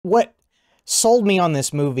what sold me on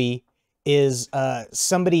this movie is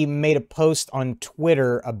somebody made a post on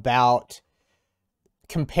Twitter about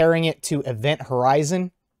comparing it to Event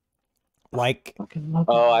Horizon. Like,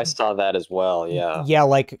 oh, I saw that as well, yeah. Yeah,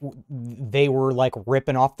 like, they were, like,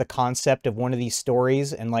 ripping off the concept of one of these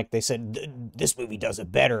stories, and, like, they said, this movie does it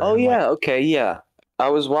better. Oh, and yeah, like, okay, yeah. I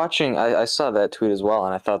was watching, I saw that tweet as well,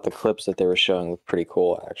 and I thought the clips that they were showing looked pretty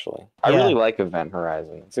cool, actually. I really like Event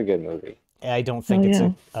Horizon. It's a good movie. I don't think it's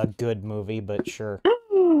a good movie, but sure.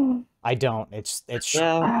 I don't. It's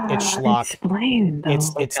schlock. Explain, though.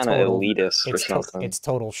 It's kind of elitist or something. It's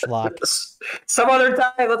total schlock. Some other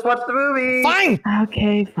time, let's watch the movie. Fine.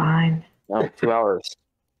 Okay, fine. No, 2 hours.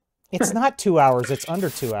 It's not 2 hours. It's under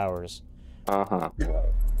 2 hours. Uh-huh.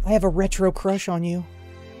 I have a retro crush on you.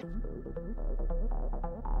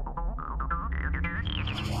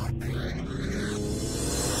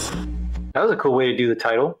 That was a cool way to do the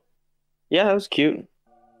title. Yeah, that was cute.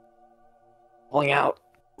 Pulling out.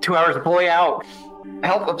 2 hours of pulling out.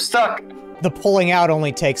 Help, I'm stuck. The pulling out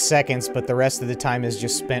only takes seconds, but the rest of the time is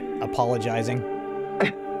just spent apologizing.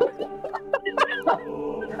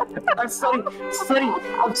 I'm studying.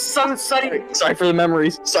 I'm so studying. Sorry for the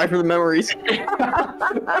memories. Sorry for the memories.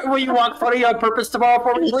 Will you walk funny on purpose tomorrow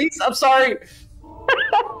for me, please? I'm sorry.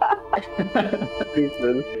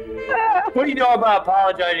 What do you know about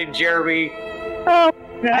apologizing, Jeremy? Oh,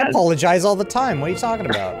 I apologize all the time. What are you talking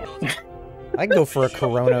about? I can go for a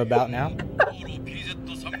Corona about now.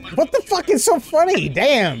 What the fuck is so funny?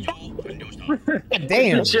 Damn.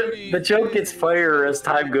 Damn. The joke gets funnier as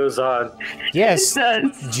time goes on. Yes.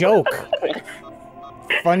 Joke.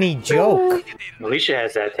 Funny joke. Alisha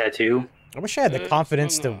has that tattoo. I wish I had the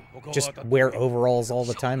confidence to just wear overalls all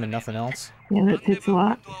the time and nothing else. Yeah, that takes a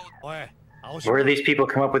lot. Where these people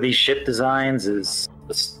come up with these ship designs is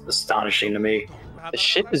astonishing to me. The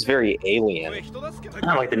ship is very alien. Kind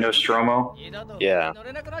of like the Nostromo. Yeah.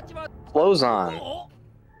 Clothes on.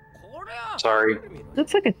 Sorry.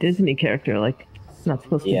 Looks like a Disney character, like, it's not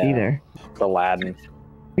supposed to be there. Aladdin.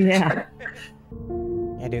 Yeah.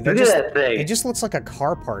 Yeah, dude, Look at that thing. It just looks like a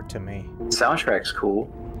car part to me. Soundtrack's cool.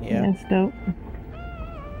 Yeah. That's dope.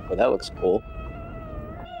 Well, that looks cool.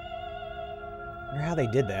 I wonder how they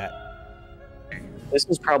did that. This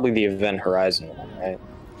is probably the Event Horizon one, right?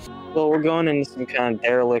 Well, we're going into some kind of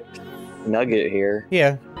derelict nugget here.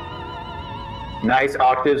 Yeah. Nice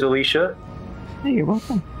octaves, Alisha. Hey, you're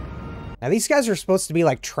welcome. Now, these guys are supposed to be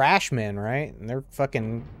like trash men, right? And they're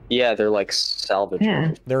fucking... Yeah, they're like salvage.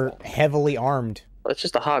 Yeah. They're heavily armed. Well, it's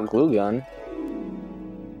just a hot glue gun.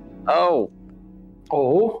 Oh.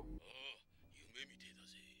 Oh.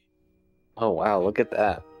 Oh, wow, look at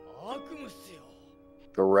that.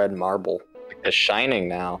 The red marble. Like The Shining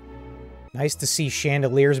now. Nice to see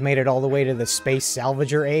chandeliers made it all the way to the space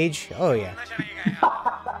salvager age. Oh, yeah.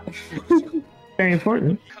 Very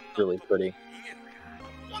important. Really pretty.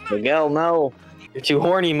 Miguel, no. You're too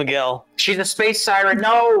horny, Miguel. She's a space siren,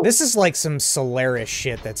 no! This is like some Solaris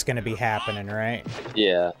shit that's gonna be happening, right?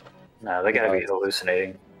 Yeah. No, they gotta be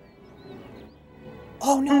hallucinating.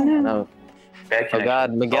 Oh, no. No. Oh,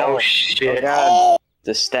 God, Miguel. Oh, shit. Oh, God.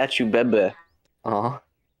 The statue Bebe. Aw.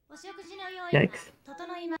 Yikes.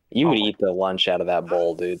 You would eat the lunch out of that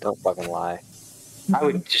bowl, dude. Don't fucking lie. I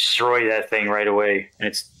would destroy that thing right away, and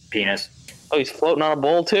its penis. Oh, he's floating on a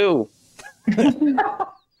bowl, too.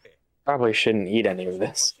 Probably shouldn't eat any of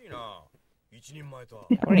this.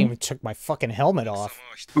 I don't even took my fucking helmet off.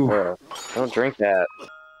 Bro, don't drink that.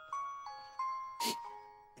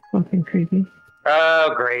 Fucking creepy.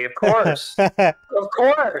 Oh, great, of course. Of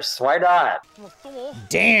course, why not?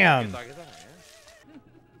 Damn!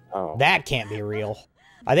 Oh. That can't be real.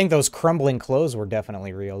 I think those crumbling clothes were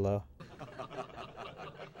definitely real, though.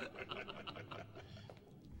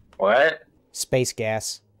 What? Space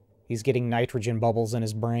gas. He's getting nitrogen bubbles in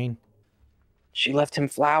his brain. She left him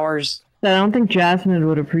flowers. I don't think Jasmine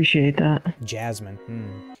would appreciate that. Jasmine.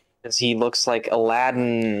 Because he looks like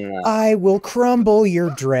Aladdin. I will crumble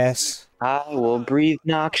your dress. I will breathe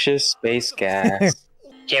noxious space gas.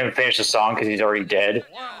 Can't even finish the song because he's already dead.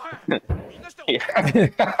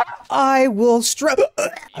 I will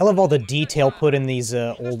I love all the detail put in these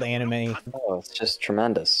old anime. Oh, it's just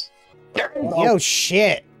tremendous. Yo,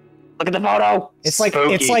 shit. Look at the photo. It's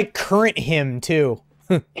like current him too.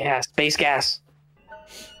 Yeah, space gas.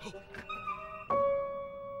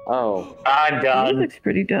 Oh, I'm That done. looks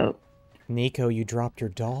pretty dope. Niko, you dropped your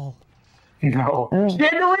doll. No. Oh.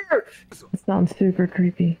 Chandelier! That sounds super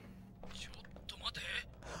creepy.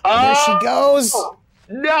 There she goes.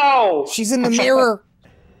 No! She's in the mirror.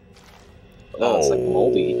 oh, it's like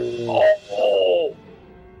moldy. Oh.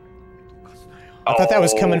 I thought that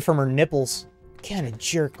was coming from her nipples. What kind of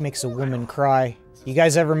jerk makes a woman cry? You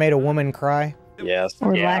guys ever made a woman cry? Yes.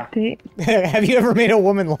 Or lactate. Have you ever made a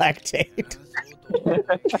woman lactate?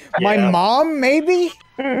 My mom, maybe?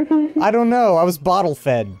 I don't know. I was bottle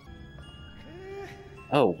fed.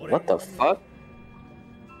 Oh, what the fuck?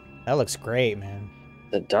 That looks great, man.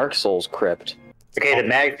 The Dark Souls crypt. Okay, the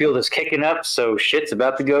mag field is kicking up, so shit's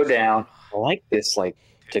about to go down. I like this, like,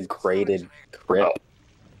 degraded crypt.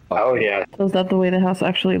 Oh, yeah. So is that the way the house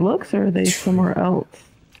actually looks, or are they somewhere else?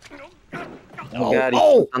 Oh, God,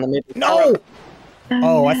 oh, on the maple no! syrup.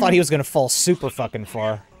 Oh, I thought he was gonna fall super fucking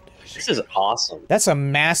far. This is awesome. That's a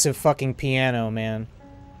massive fucking piano, man.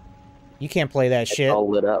 You can't play that It's shit. all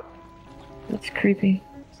lit up. That's creepy.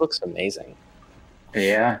 This looks amazing.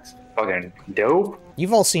 Yeah, it's fucking dope.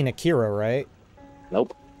 You've all seen Akira, right?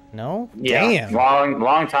 Nope. No? Yeah, Damn.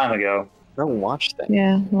 long time ago. Don't watch that.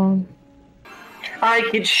 Yeah, well. I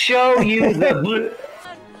could show you the blue.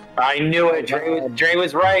 I knew it. Drae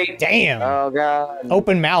was right. Damn. Oh, God.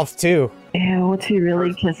 Open mouth, too. Ew, what's he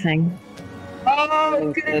really kissing?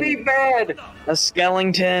 Oh, it's gonna be bad. A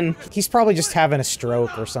skeleton. He's probably just having a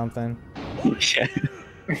stroke or something. He should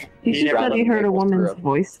have he heard a woman's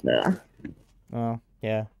voice, though. Oh,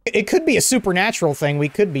 yeah. It could be a supernatural thing. We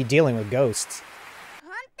could be dealing with ghosts.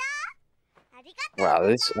 Wow,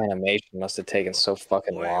 this animation must have taken so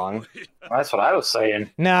fucking long. That's what I was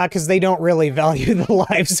saying. Nah, because they don't really value the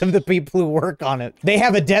lives of the people who work on it. They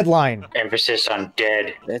have a deadline. Emphasis on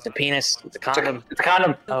dead. It's a penis. It's a condom. It's a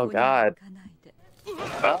condom. Oh, God.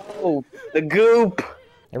 Oh, the goop.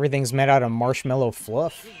 Everything's made out of marshmallow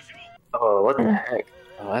fluff. Oh, what the heck?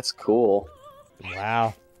 Oh, that's cool.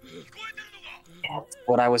 Wow.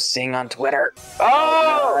 What I was seeing on Twitter.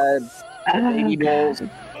 Oh! Baby dolls.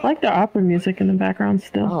 I like the opera music in the background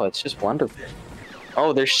still. Oh, it's just wonderful.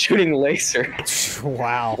 Oh, they're shooting laser.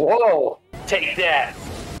 Wow. Whoa! Take that!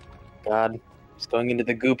 God, he's going into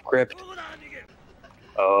the goop crypt.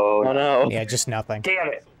 Oh, Oh no. Yeah, just nothing. damn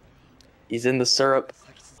it! He's in the syrup.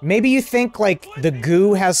 Maybe you think, like, the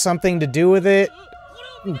goo has something to do with it?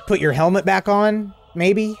 Put your helmet back on,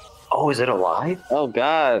 maybe? Oh, is it alive? Oh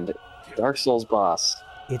God, Dark Souls boss.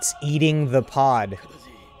 It's eating the pod.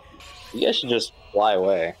 You guys should just fly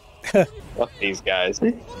away. Fuck these guys.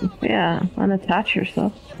 Yeah, unattach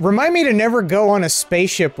yourself. Remind me to never go on a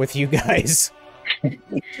spaceship with you guys.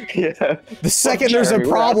 Yeah. The second there's a Jeremy,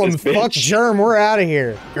 we're out problem, this bitch. fuck Jerm, we're out of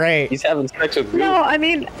here. Great. He's having sex with goop. No, I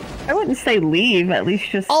mean, I wouldn't say leave, at least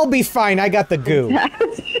just... I'll be fine, I got the goo.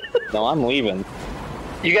 No, I'm leaving.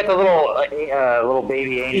 You got the little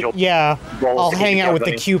baby angel. Yeah, balls I'll to keep hang you out with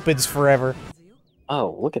the company. cupids forever.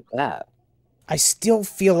 Oh, look at that. I still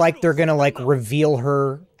feel like they're gonna, like, reveal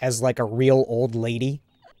her as, like, a real old lady.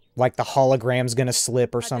 Like the hologram's gonna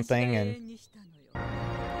slip or something, and...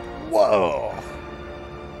 Whoa!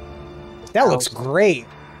 That looks great.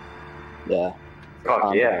 Yeah.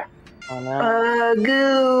 Fuck yeah. Oh no.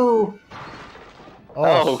 Goo!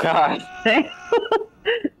 Oh God.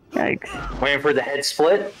 Yikes. Waiting for the head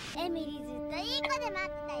split?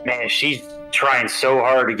 Man, she's trying so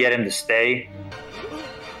hard to get him to stay.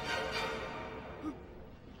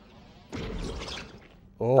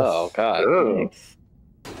 Oh. Oh God. Ooh. Yikes.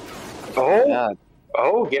 Oh, God.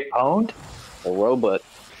 oh, get pwned? The robot.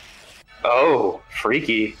 Oh,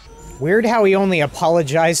 freaky. Weird how he only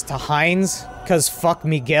apologized to Hines, cause fuck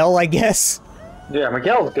Miguel, I guess. Yeah,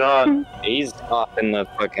 Miguel's gone. He's off in the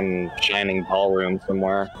fucking shining ballroom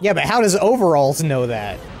somewhere. Yeah, but how does Overalls know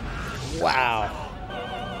that? Wow.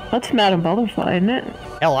 That's Madame Butterfly, isn't it?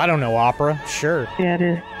 Hell, I don't know opera. Sure. Yeah, it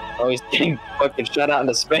is. Oh, he's getting fucking shut out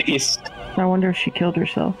into space. I wonder if she killed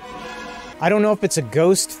herself. I don't know if it's a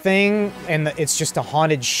ghost thing and it's just a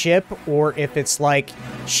haunted ship, or if it's like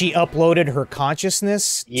she uploaded her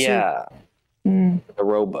consciousness to... Yeah. Hmm. The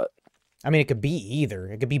robot. I mean, it could be either.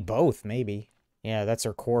 It could be both, maybe. Yeah, that's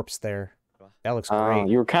her corpse there. That looks great.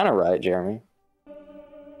 You were kind of right, Jeremy.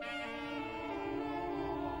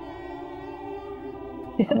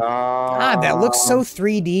 God, that looks so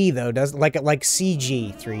 3D though, does like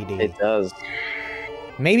CG 3D. It does.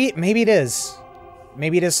 Maybe it is.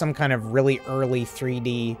 Maybe it is some kind of really early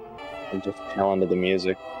 3D. I'm just chilling to the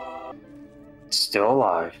music. Still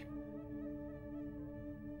alive.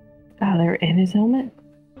 Oh, they're in his helmet?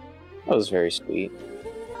 That was very sweet.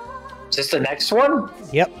 Is this the next one?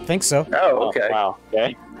 Yep, think so. Oh, okay. Oh, wow.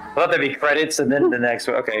 Okay. I thought there'd be credits and then the next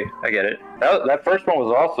one. Okay, I get it. That first one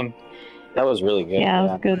was awesome. That was really good. Yeah, it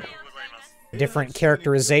was good. Different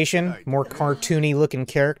characterization, more cartoony looking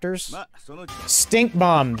characters. Stink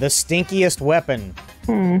Bomb, the stinkiest weapon.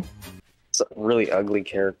 Hmm. It's a really ugly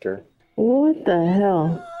character. What the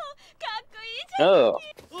hell? Oh.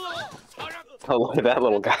 Oh, look at that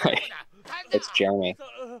little guy. It's Jeremy.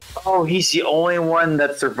 Oh, he's the only one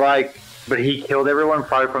that survived, but he killed everyone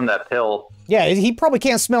probably from that pill. Yeah, he probably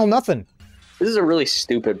can't smell nothing. This is a really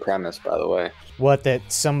stupid premise, by the way. What, that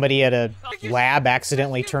somebody at a lab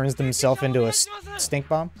accidentally turns themselves into a stink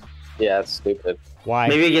bomb? Yeah, it's stupid. Why?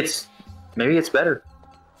 Maybe it gets better.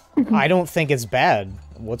 I don't think it's bad.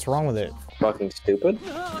 What's wrong with it? Fucking stupid.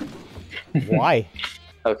 Why?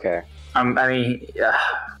 Okay. I mean, yeah.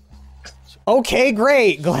 Okay,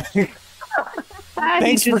 great.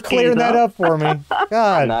 Thanks for clearing that up for me.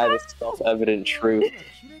 God. Deny the self-evident truth.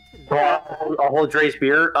 I'll hold Dre's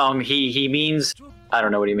beer. He means, I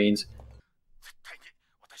don't know what he means.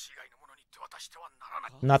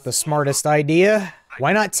 Not the smartest idea.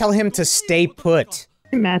 Why not tell him to stay put?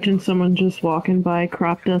 Imagine someone just walking by,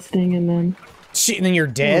 crop dusting, and then Shit, and then you're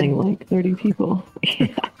dead? killing like 30 people. Yeah.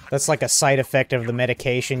 That's like a side effect of the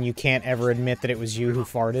medication. You can't ever admit that it was you who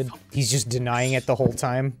farted. He's just denying it the whole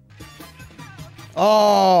time.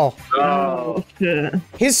 Oh! Oh.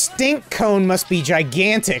 His stink cone must be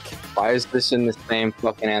gigantic. Why is this in the same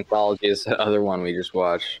fucking anthology as the other one we just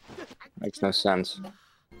watched? Makes no sense.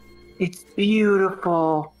 It's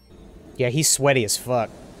beautiful. Yeah, he's sweaty as fuck.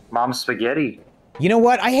 Mom's spaghetti. You know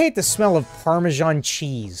what? I hate the smell of Parmesan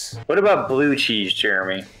cheese. What about blue cheese,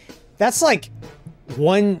 Jeremy? That's like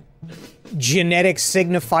one genetic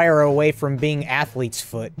signifier away from being athlete's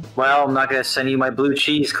foot. Well, I'm not gonna send you my blue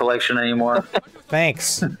cheese collection anymore.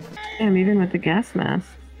 Thanks. Damn, even with the gas mask.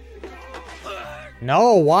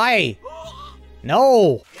 No, why?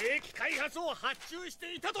 No!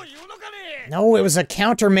 No, it was a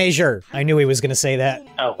countermeasure. I knew he was gonna say that.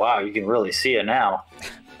 Oh wow, you can really see it now.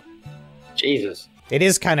 Jesus. It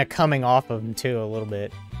is kind of coming off of him too, a little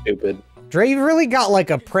bit. Stupid. Drae really got like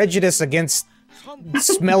a prejudice against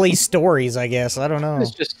smelly stories, I guess. I don't know.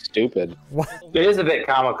 It's just stupid. What? It is a bit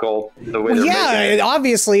comical, the way Well, they're making it.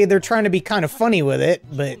 obviously they're trying to be kind of funny with it,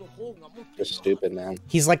 but Just stupid, man.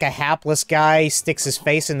 he's like a hapless guy, sticks his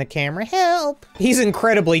face in the camera, help! He's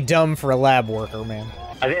incredibly dumb for a lab worker, man.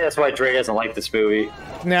 I think that's why Drae doesn't like this movie.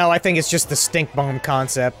 No, I think it's just the stink bomb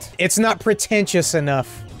concept. It's not pretentious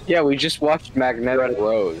enough. Yeah, we just watched Magnetic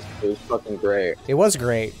Rose. It was fucking great. It was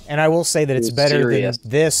great, and I will say that it's was better serious. than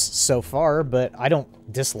this so far, but I don't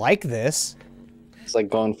dislike this. It's like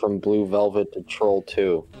going from Blue Velvet to Troll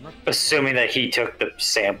 2. Assuming that he took the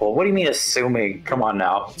sample. What do you mean assuming? Come on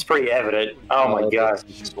now. It's pretty evident. Oh my god.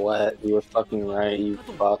 Sweat. You were fucking right, you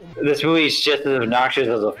fuck. This movie is just as obnoxious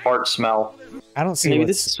as a fart smell. I don't see Maybe what's...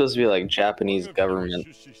 this is supposed to be like Japanese government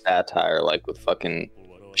satire, like with fucking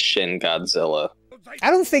Shin Godzilla. I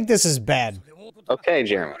don't think this is bad. Okay,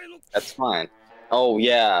 Jeremy. That's fine. Oh,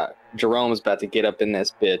 yeah. Jerome's about to get up in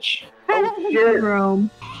this bitch. Oh shit. Rome.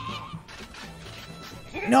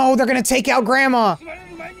 No, they're gonna take out Grandma!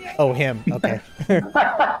 Oh, him. Okay.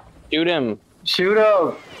 Shoot him. Shoot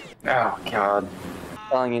him. Oh god. I'm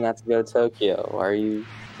telling you not to go to Tokyo. Why are you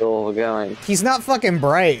still going? He's not fucking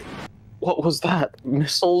bright. What was that?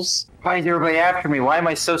 Missiles? Why is everybody after me? Why am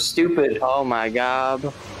I so stupid? Oh my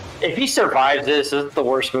god. If he survives this is the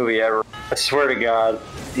worst movie ever. I swear to god.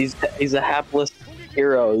 He's a hapless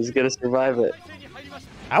hero. He's gonna survive it.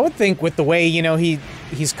 I would think with the way, you know,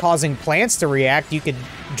 he's causing plants to react, you could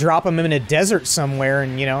drop him in a desert somewhere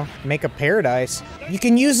and, you know, make a paradise. You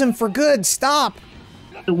can use him for good, stop!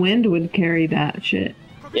 The wind would carry that shit.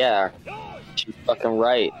 Yeah. She's fucking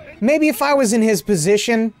right. Maybe if I was in his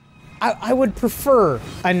position, I would prefer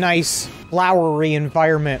a nice, flowery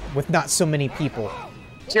environment with not so many people.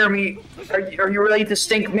 Jeremy, are you related to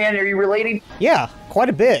Stink Man? Are you related? Yeah, quite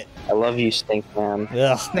a bit. I love you, Stink Man.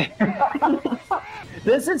 Ugh.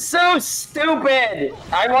 This is so stupid!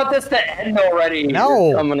 I want this to end already.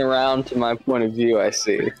 No! Coming around to my point of view, I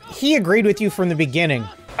see. He agreed with you from the beginning.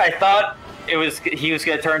 I thought he was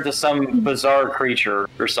gonna turn into some bizarre creature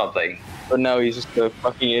or something. But no, he's just a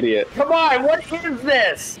fucking idiot. Come on, what is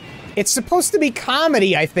this? It's supposed to be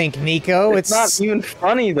comedy, I think, Niko. It's not even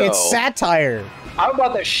funny, though. It's satire. How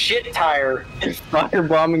about the shit tire?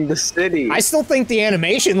 Firebombing the city. I still think the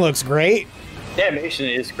animation looks great. The animation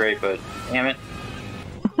is great, but damn it.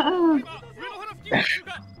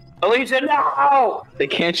 Alisha, no! They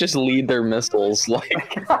can't just lead their missiles,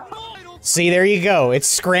 like... See, there you go. It's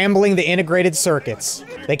scrambling the integrated circuits.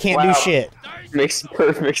 They can't do Wow. shit. Makes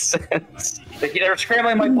perfect sense. They're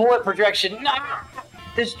scrambling my bullet projection. No!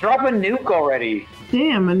 Just drop a nuke already.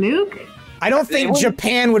 Damn, a nuke? I don't think wouldn't-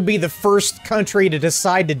 Japan would be the first country to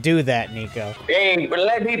decide to do that, Niko. Hey, but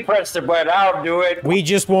let me press the button. I'll do it. We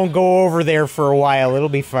just won't go over there for a while. It'll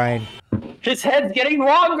be fine. His head's getting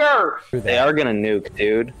longer. They are gonna nuke,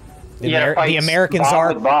 dude. The, You gotta fight the Americans bomb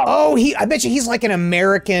are. with bomb. Oh, I bet you he's like an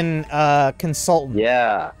American consultant.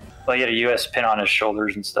 Yeah. Well, he had a U.S. pin on his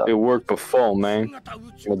shoulders and stuff. It worked before, man.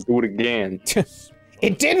 I'll do it again.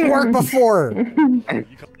 It didn't work before!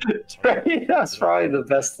 That's probably the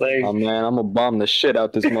best thing. Oh man, I'm gonna bomb the shit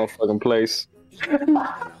out this motherfucking place.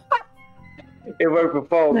 It worked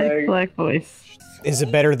before, Nice man. black voice. Is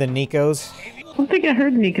it better than Niko's? I don't think I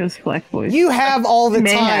heard Niko's black voice. You have all the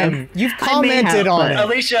May time. have. You've I may commented have, on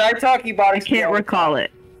but- it. Alisha, I talk about I can't recall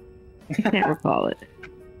it. Can't recall it.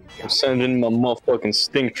 I'm sending my motherfucking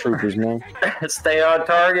stink troopers, man. Stay on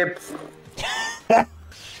target.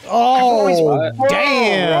 Oh,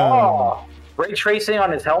 damn! Whoa. Ray tracing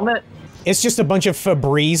on his helmet? It's just a bunch of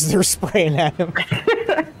Febreze they're spraying at him.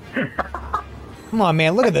 Come on,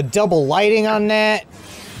 man. Look at the double lighting on that.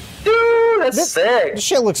 Dude, that's sick. This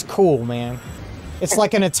shit looks cool, man. It's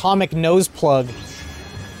like an atomic nose plug.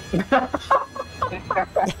 Shut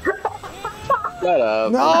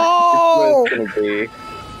up. No! It's gonna be.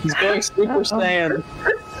 He's going Super Saiyan.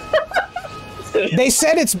 They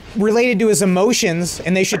said it's related to his emotions,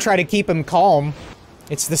 and they should try to keep him calm.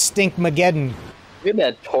 It's the Stinkmageddon. Look at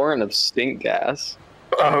that torrent of stink gas.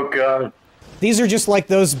 Oh, God. These are just like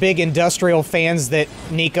those big industrial fans that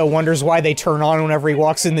Niko wonders why they turn on whenever he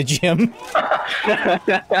walks in the gym.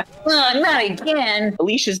 Not again.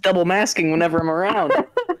 Alicia's double masking whenever I'm around.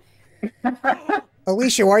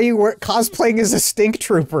 Alisha, why are you cosplaying as a stink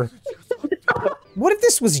trooper? What if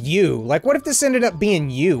this was you? Like, what if this ended up being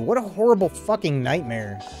you? What a horrible fucking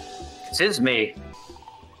nightmare. This is me.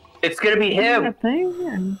 It's gonna be him. That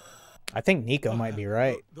thing? I think Niko might be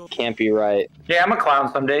right. Can't be right. Yeah, I'm a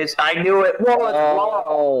clown some days. I knew it. Whoa, it's long.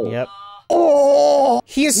 Oh. Yep. Oh!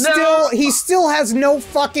 He still has no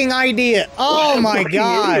fucking idea. Oh my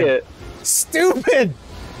god. Idiot. Stupid!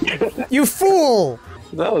 You fool!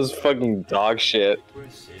 That was fucking dog shit.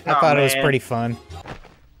 I thought it was pretty fun.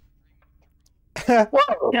 Whoa.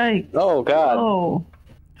 Yikes. Oh god. Oh.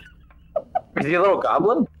 Is he a little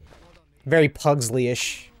goblin? Very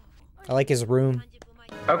Pugsley-ish. I like his room.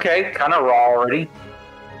 Okay, kind of raw already.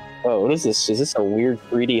 Oh, what is this? Is this a weird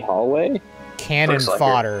 3D hallway? Cannon Looks like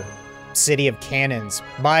Fodder. City of Cannons.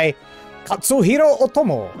 By Katsuhiro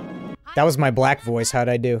Otomo. That was my black voice. How'd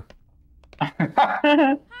I do?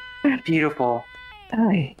 Beautiful.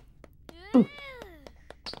 Die.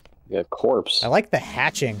 A corpse. I like the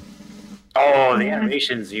hatching. Oh, the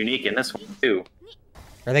animation's unique in this one, too.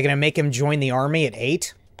 Are they gonna make him join the army at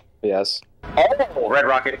 8? Yes. Oh, Red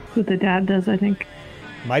Rocket. That's what the dad does, I think.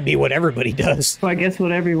 Might be what everybody does. Well, I guess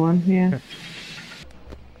what everyone, yeah.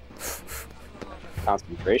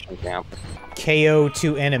 Concentration camp. KO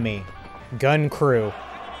to enemy. Gun crew.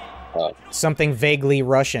 Something vaguely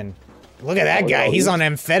Russian. Look at that guy. He's on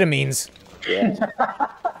amphetamines. Yeah.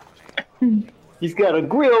 He's got a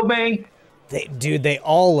grill, man. Dude, they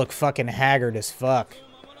all look fucking haggard as fuck.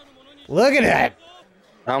 Look at that!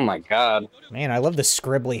 Oh my god. Man, I love the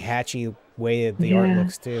scribbly, hatchy way that the art Yeah.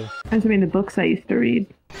 looks, too. Reminds me of the books I used to read.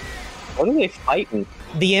 What are they fighting?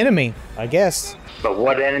 The enemy, I guess. But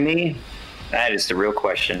what enemy? That is the real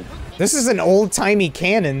question. This is an old-timey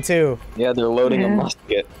cannon, too. Yeah, they're loading a Yeah.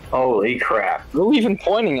 musket. Holy crap. What are we even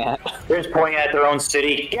pointing at? They're just pointing at their own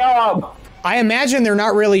city. Kill 'em! I imagine they're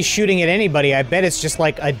not really shooting at anybody. I bet it's just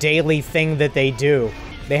like a daily thing that they do.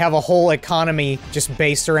 They have a whole economy just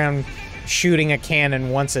based around shooting a cannon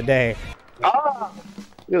once a day. Ah!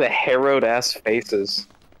 Look at the harrowed ass faces.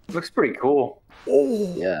 Looks pretty cool.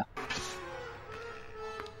 Yeah.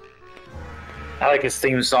 I like his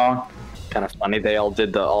theme song. Kind of funny. They all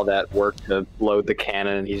did all that work to load the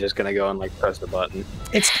cannon, and he's just gonna go and like press the button.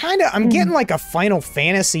 It's kind of, I'm getting like a Final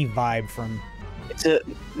Fantasy vibe from... It's a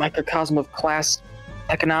microcosm of class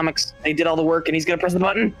economics. They did all the work, and he's gonna press the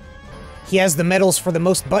button. He has the medals for the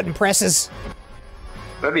most button presses.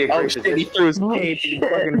 That'd be a Oh great shit! He position. threw his Oh, cape. shit.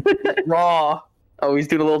 Fucking raw. Oh, he's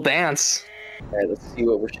doing a little dance. All right, let's see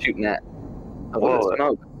what we're shooting at. Oh, look at Whoa. the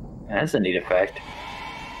smoke. That's a neat effect.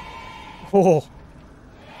 Whoa.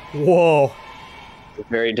 Whoa. It's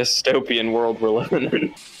a very dystopian world we're living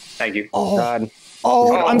in. Thank you. Oh. God,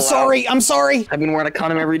 Oh, Oh, I'm wow. sorry. I'm sorry. I've been wearing a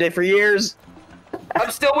condom every day for years.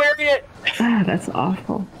 I'm still wearing it! Ah, that's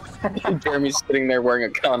awful. Jeremy's sitting there wearing a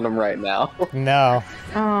condom right now. No.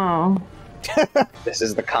 Oh. This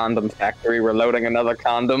is the condom factory. We're loading another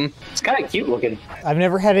condom. It's kind of cute looking. I've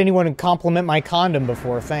never had anyone compliment my condom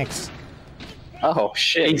before, thanks. Oh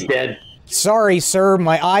shit! He's dead. Sorry, sir,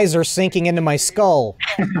 my eyes are sinking into my skull.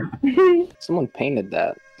 Someone painted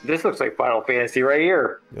that. This looks like Final Fantasy right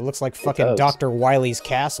here. It looks like fucking does. Dr. Wily's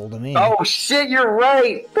castle to me. Oh shit, you're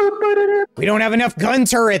right! We don't have enough gun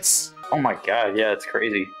turrets! Oh my god, yeah, it's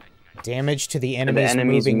crazy. Damage to the The enemy's,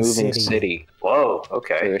 enemy's moving, moving city. city. Whoa,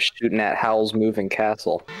 okay. They're shooting at Howl's moving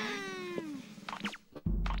castle.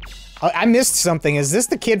 I missed something. Is this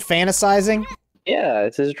the kid fantasizing? Yeah,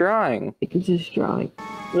 it's his drawing. It's just drawing.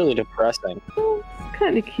 Really depressing. Oh,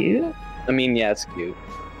 kind of cute. I mean, yeah, it's cute.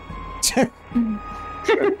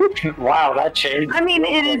 Wow, that changed. I mean,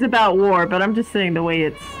 it is about war, but I'm just saying the way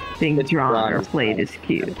it's being drawn or played is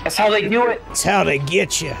cute. That's how they do it. That's how they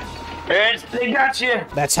get you. They got you.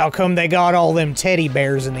 That's how come they got all them teddy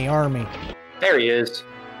bears in the army. There he is.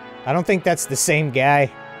 I don't think that's the same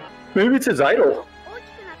guy. Maybe it's his idol.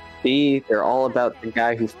 See, they're all about the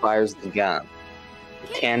guy who fires the gun.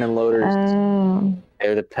 The cannon loaders,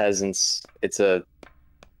 they're the peasants. It's a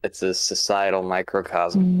societal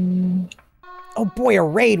microcosm. Oh boy, a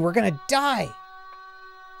raid, we're gonna die!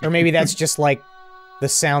 Or maybe that's just like the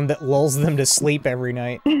sound that lulls them to sleep every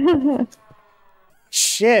night.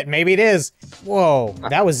 Shit, maybe it is. Whoa,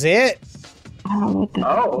 that was it?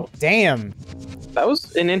 Oh. Damn. That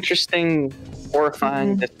was an interesting,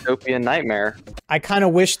 horrifying dystopian nightmare. I kind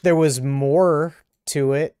of wish there was more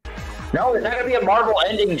to it. No, there's not gonna be a Marvel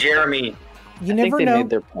ending, Jeremy. You I never think they know. made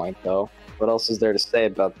their point, though. What else is there to say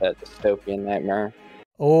about that dystopian nightmare?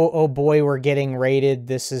 Oh boy, we're getting raided.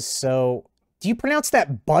 This is so... Do you pronounce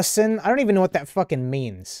that bussin'? I don't even know what that fucking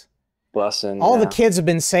means. Bussin'. All the kids have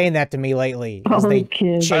been saying that to me lately as they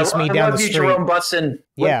chase me down the street. Jerome Bussin.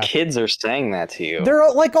 What kids are saying that to you?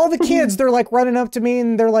 They're like all the kids. They're like running up to me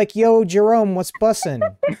and they're like, "Yo, Jerome, what's bussin'?"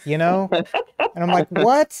 You know? And I'm like,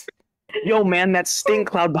 "What?" Yo, man, that stink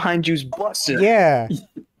cloud behind you's bussin'. Yeah.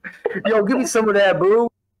 Yo, give me some of that, boo.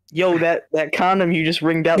 Yo, that condom you just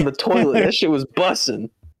ringed out in the toilet, that shit was bussin'.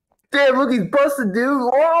 Damn, look, he's busted,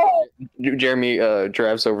 dude. Whoa! Jeremy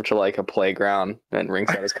drives over to like a playground and rings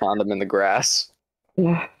out his condom in the grass.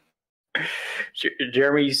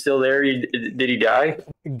 Jeremy, you still there? Did he die?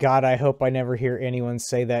 God, I hope I never hear anyone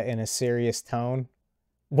say that in a serious tone.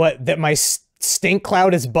 What, that my stink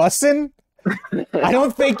cloud is bussin'? I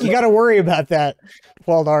don't think you gotta worry about that,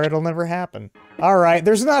 Waldar. It'll never happen. Alright,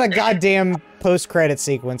 there's not a goddamn post-credit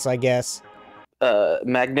sequence, I guess.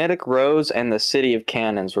 Magnetic Rose and the City of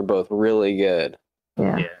Cannons were both really good.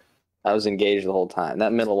 Yeah. I was engaged the whole time.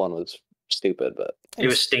 That middle one was stupid, but... It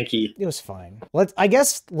was stinky. It was fine.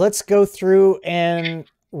 Let's go through and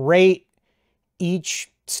rate each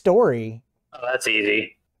story. Oh, that's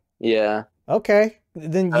easy. Yeah. Okay.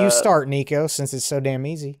 Then you start, Niko, since it's so damn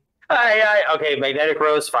easy. Okay, Magnetic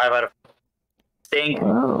Rose, 5 out of 5. Stink.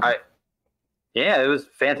 Oh. Yeah, it was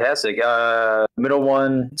fantastic. Middle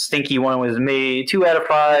one, stinky one was me, 2 out of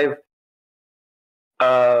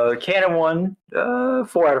 5. Cannon one,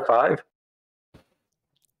 4 out of 5.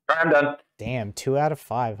 I'm done. Damn, 2 out of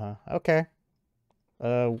 5, huh? Okay.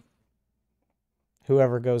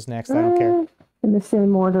 Whoever goes next, I don't care. In the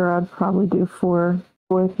same order, I'd probably do 4,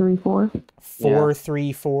 3, 4. 4,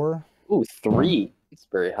 3, 4. Ooh, 3. It's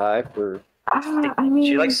very high for... I mean,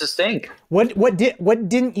 She likes to stink. What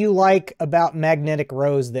didn't you like about Magnetic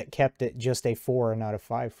Rose that kept it just a 4 and not a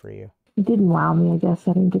 5 for you? it didn't wow me, I guess.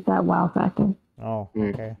 I didn't get that wow factor. Oh,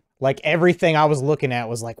 okay. Like everything I was looking at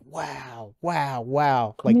was like, wow, wow,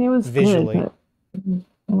 wow. Like I mean, it was visually. good, but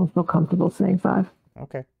I don't feel comfortable saying 5.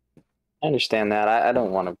 Okay. I understand that. I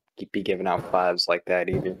don't want to be giving out 5s like that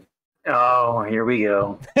either. Oh, here we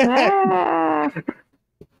go. All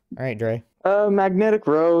right, Drae. Magnetic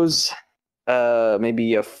Rose,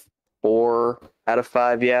 maybe a 4 out of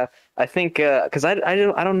 5. Yeah, I think because I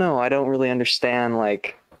don't know. I don't really understand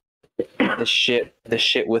like the shit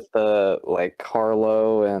with the like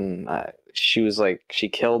Carlo, and she was like she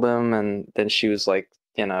killed him, and then she was like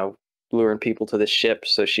luring people to the ship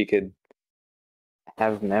so she could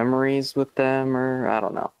have memories with them, or I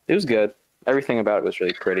don't know. It was good. Everything about it was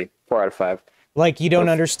really pretty. 4 out of 5. Like you don't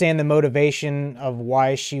understand the motivation of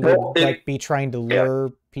why she would like be trying to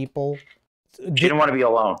lure people. She didn't want to be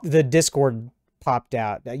alone. The Discord popped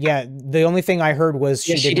out. Yeah, the only thing I heard was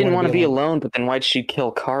she didn't want to be alone, but then why'd she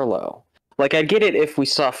kill Carlo? Like, I get it if we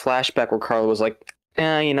saw a flashback where Carlo was like,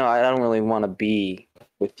 I don't really want to be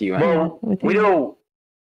with you anymore. Well, we don't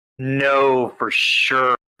know for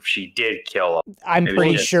sure if she did kill him. I'm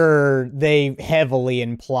pretty sure they heavily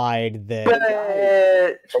implied that.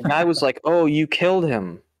 The guy was like, oh, you killed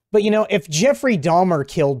him. But, if Jeffrey Dahmer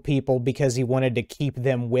killed people because he wanted to keep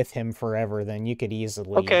them with him forever, then you could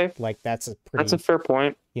easily... Okay. Like, that's a fair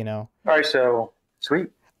point. All right, so, sweet.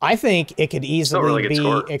 I think it could easily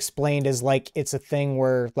be explained as, like, it's a thing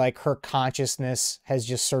where, like, her consciousness has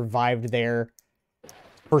just survived there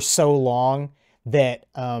for so long that,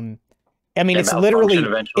 it's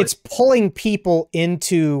literally... It's pulling people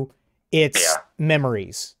into its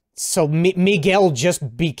memories. So Miguel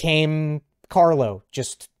just became Carlo,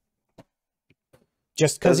 just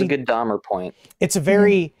because that's a good Dahmer point. It's a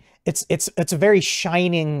very it's a very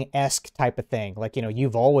Shining-esque type of thing. Like, you know,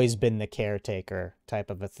 you've always been the caretaker type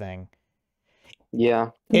of a thing. Yeah.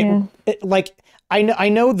 Like, I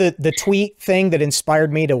know the tweet thing that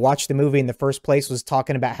inspired me to watch the movie in the first place was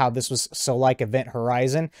talking about how this was so like Event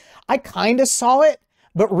Horizon. I kind of saw it,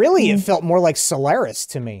 but really it felt more like Solaris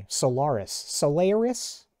to me. Solaris. It's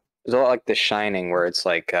a lot like The Shining, where it's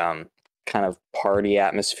like kind of party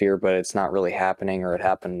atmosphere, but it's not really happening, or it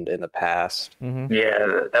happened in the past. Mm-hmm.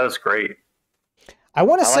 Yeah, that was great. I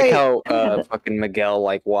want to say like how fucking Miguel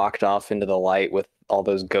like walked off into the light with all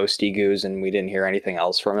those ghosty goos, and we didn't hear anything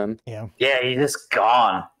else from him. Yeah, he's just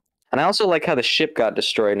gone. And I also like how the ship got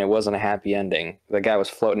destroyed and it wasn't a happy ending. The guy was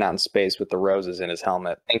floating out in space with the roses in his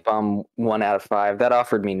helmet. Stink bomb 1 out of 5. That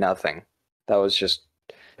offered me nothing. That was just,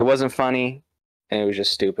 it wasn't funny, and it was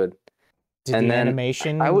just stupid. Did and the then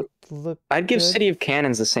animation I'd give good? City of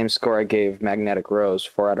Cannons the same score I gave Magnetic Rose,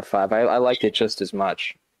 4 out of 5. I liked it just as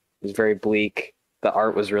much. It was very bleak. The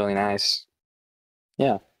art was really nice.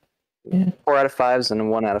 Yeah. 4 out of 5s and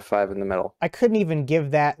 1 out of 5 in the middle. I couldn't even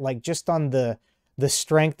give that, like, just on the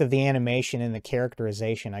strength of the animation and the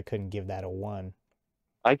characterization, I couldn't give that a 1.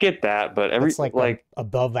 I get that, but It's like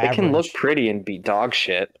above average. it can look pretty and be dog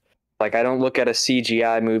shit. Like, I don't look at a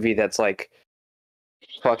CGI movie that's like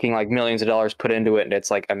fucking like millions of dollars put into it and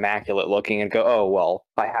it's like immaculate looking and go, oh well,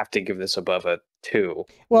 I have to give this above a 2.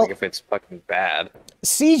 Well, like if it's fucking bad.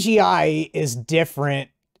 CGI is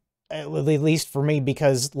different, at least for me,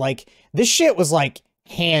 because like this shit was like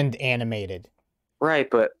hand animated. Right,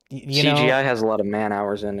 but you CGI know, has a lot of man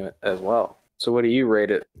hours in it as well. So what do you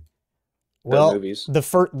rate it? Well, movies? the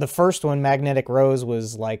first one, Magnetic Rose,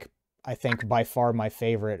 was like, I think by far my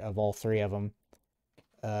favorite of all 3 of them.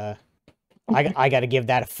 I got to give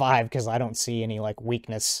that a 5 because I don't see any like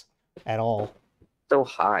weakness at all. So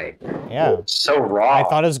high. Yeah, So raw. I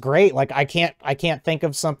thought it was great. Like I can't think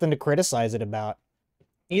of something to criticize it about.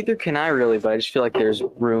 Neither can I really, but I just feel like there's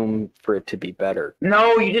room for it to be better.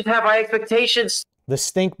 No, you just have high expectations. The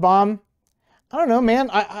stink bomb, I don't know, man.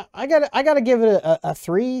 I gotta give it a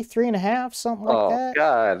 3.5, something like that. Oh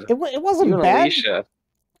God, It wasn't you and bad. Alisha.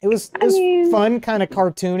 It was fun, kind of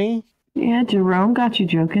cartoony. Yeah, Jerome got you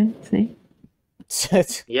joking. See?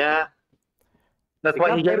 Yeah. That's It why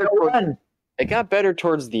got he got better a 1. It got better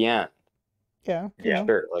towards the end. Yeah.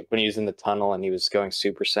 Sure. Like when he was in the tunnel and he was going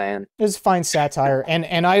Super Saiyan. It was fine satire,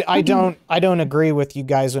 and I don't agree with you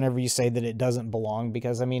guys whenever you say that it doesn't belong,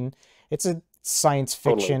 because I mean it's a science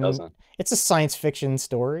fiction. Totally doesn't. It's a science fiction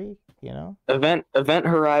story, you know. Event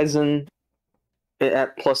Horizon,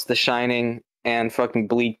 plus The Shining and fucking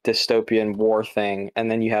bleak dystopian war thing,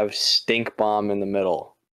 and then you have Stink Bomb in the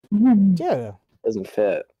middle. Yeah. Doesn't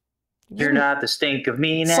fit. You're not the stink of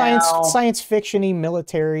me now. Science fiction-y,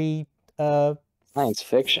 military, Science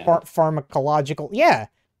fiction. Pharmacological. Yeah.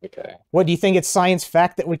 Okay. What, do you think it's science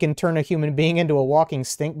fact that we can turn a human being into a walking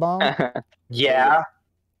stink bomb? Yeah.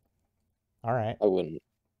 All right. I wouldn't.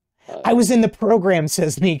 I was in the program,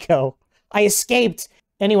 says Niko. I escaped.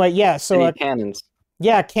 Anyway, yeah, so Cannons.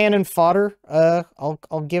 yeah, Cannon Fodder.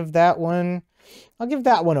 I'll give that one. I'll give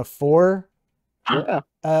that one a 4. Yeah.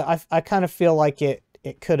 I kind of feel like it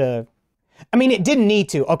could have. I mean, it didn't need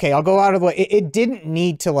to. Okay, I'll go out of the way. It didn't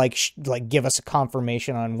need to like give us a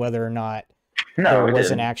confirmation on whether or not there was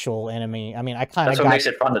an actual enemy. I mean, I kind of That's what makes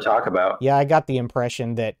it fun to talk about. Yeah, I got the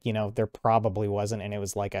impression that, you know, there probably wasn't, and it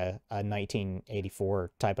was like a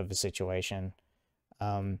 1984 type of a situation.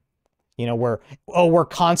 You know, we're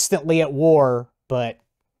constantly at war, but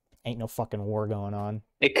ain't no fucking war going on.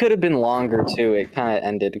 It could have been longer too. It kind of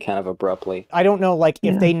ended kind of abruptly. I don't know, like,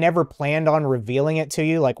 if they never planned on revealing it to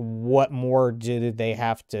you, like, what more did they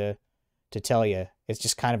have to tell you? It's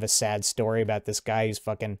just kind of a sad story about this guy who's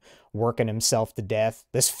fucking working himself to death.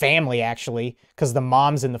 This family, actually, because the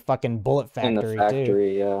mom's in the fucking bullet factory, In the factory,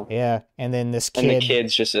 too. yeah. Yeah, and then this kid... And the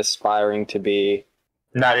kid's just aspiring to be...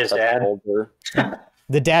 Not his dad. Older.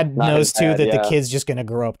 The dad Not knows, his too, dad, that yeah. the kid's just going to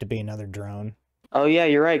grow up to be another drone. Oh, yeah,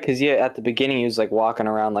 you're right, because at the beginning he was like walking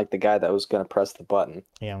around like the guy that was going to press the button.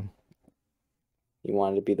 Yeah. He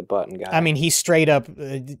wanted to be the button guy. I mean, he straight up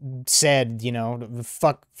said, you know,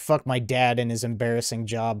 fuck my dad and his embarrassing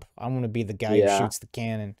job. I want to be the guy who shoots the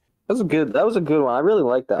cannon. That was a good one. I really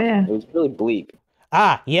liked that Yeah. one. It was really bleak.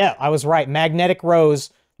 Ah, yeah, I was right. Magnetic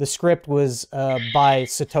Rose, the script was by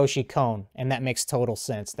Satoshi Kon, and that makes total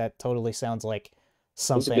sense. That totally sounds like It was a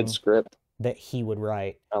something good script. that he would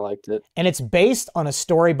write. I liked it. And it's based on a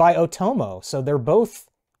story by Otomo, so they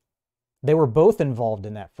were both involved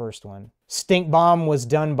in that first one. Stink Bomb was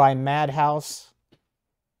done by Madhouse.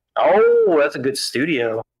 Oh, that's a good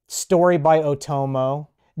studio. Story by Otomo.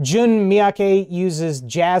 Jun Miyake uses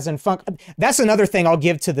jazz and funk. That's another thing I'll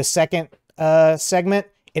give to the second segment.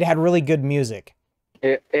 It had really good music.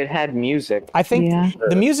 It had music. I think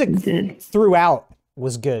the music throughout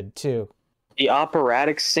was good too. The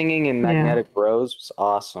operatic singing in Magnetic Rose was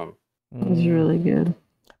awesome. It was really good.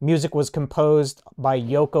 Music was composed by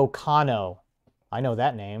Yoko Kanno. I know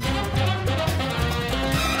that name.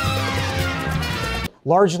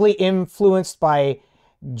 Largely influenced by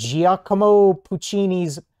Giacomo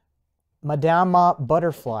Puccini's Madama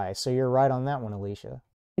Butterfly. So you're right on that one, Alisha.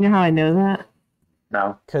 You know how I know that?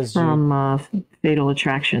 No. From Fatal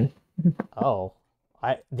Attraction. Oh.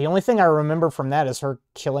 The only thing I remember from that is her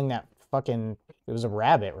killing that fucking... It was a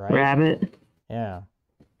rabbit, right? Rabbit? Yeah.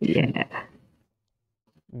 Yeah.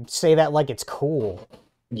 Say that like it's cool.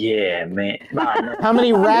 Yeah, man. How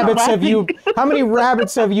many rabbits have you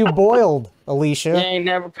boiled, Alisha? You ain't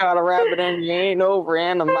never caught a rabbit and you ain't over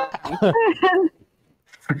animal.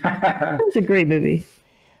 It's a great movie.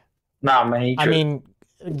 Nah, man. I mean,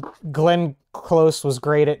 Glenn Close was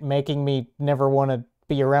great at making me never want to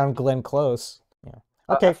be around Glenn Close. Yeah.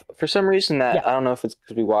 Okay. For some reason I don't know if it's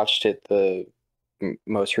because we watched it the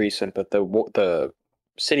most recent, but the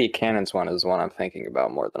City of Cannons one is the one I'm thinking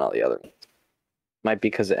about more than all the other ones. Might be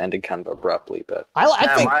because it ended kind of abruptly, but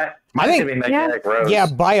I think Magnetic Rose. Yeah,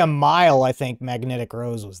 by a mile, I think Magnetic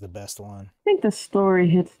Rose was the best one. I think the story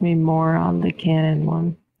hits me more on the Cannon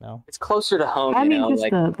one. No, it's closer to home. I mean, just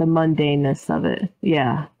like, the mundaneness of it.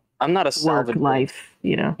 Yeah. I'm not a salvager. Work life,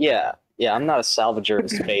 you know. Yeah, I'm not a salvager of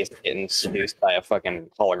space getting seduced by a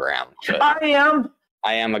fucking hologram.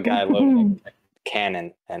 I am a guy loading a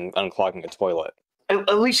cannon and unclogging a toilet.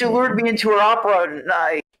 Alisha lured me into her opera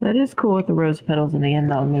night. That is cool with the rose petals in the end,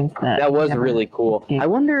 though. Means that was really cool. I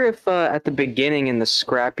wonder if at the beginning in the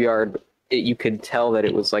scrapyard, you could tell that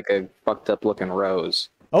it was like a fucked up looking rose.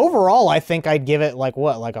 Overall, I think I'd give it like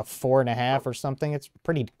what, like a 4.5 or something. It's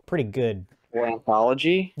pretty good. For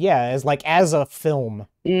anthology? Yeah, as a film.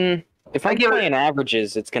 If I give it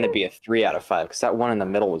averages, it's gonna be a 3 out of 5 because that one in the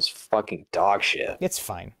middle was fucking dog shit. It's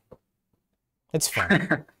fine. It's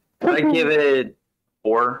fine. I give it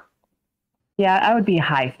 4. Yeah, I would be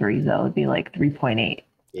high 3 though. It'd be like 3.8.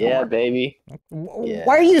 Yeah, baby. Yeah.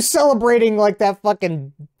 Why are you celebrating like that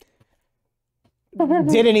fucking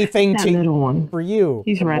did anything that middle one for you?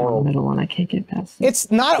 He's right on the middle one. I can't get past it.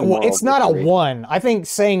 It's not a 1. I think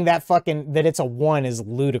saying that it's a 1 is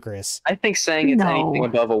ludicrous. I think saying it's anything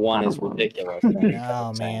above a 1 is ridiculous.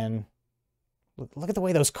 Oh man. Look at the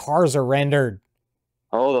way those cars are rendered.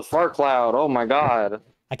 Oh, the fart cloud. Oh my god.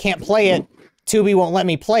 I can't play it. Tubi won't let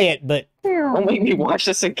me play it, but don't make me watch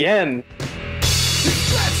this again.